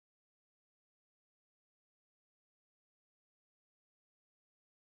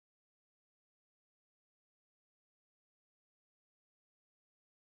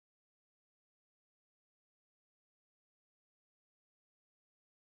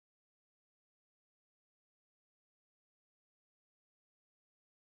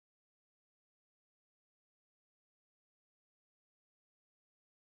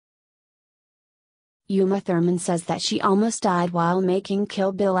Uma Thurman says that she almost died while making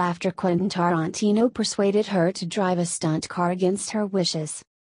Kill Bill after Quentin Tarantino persuaded her to drive a stunt car against her wishes.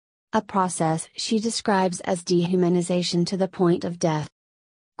 A process she describes as dehumanization to the point of death.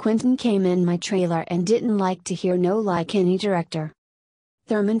 Quentin came in my trailer and didn't like to hear no like any director.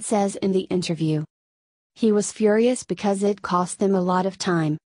 Thurman says in the interview. He was furious because it cost them a lot of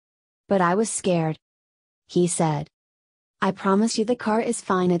time. But I was scared. He said. I promise you the car is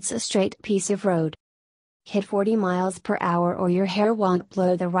fine, it's a straight piece of road. Hit 40 miles per hour or your hair won't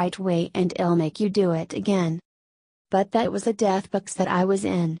blow the right way and it'll make you do it again. But that was a deathbox that I was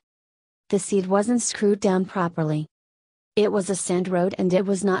in. The seat wasn't screwed down properly. It was a sand road and it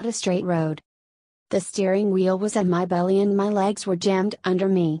was not a straight road. The steering wheel was at my belly and my legs were jammed under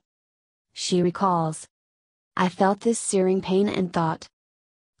me. She recalls. I felt this searing pain and thought,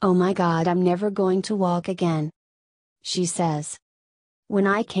 oh my God, I'm never going to walk again. She says. When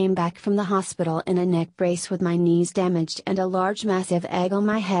I came back from the hospital in a neck brace with my knees damaged and a large massive egg on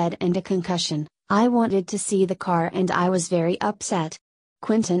my head and a concussion, I wanted to see the car and I was very upset.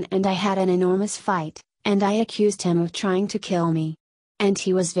 Quentin and I had an enormous fight, and I accused him of trying to kill me. And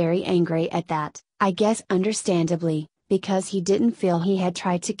he was very angry at that, I guess understandably, because he didn't feel he had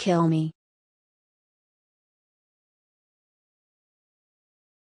tried to kill me.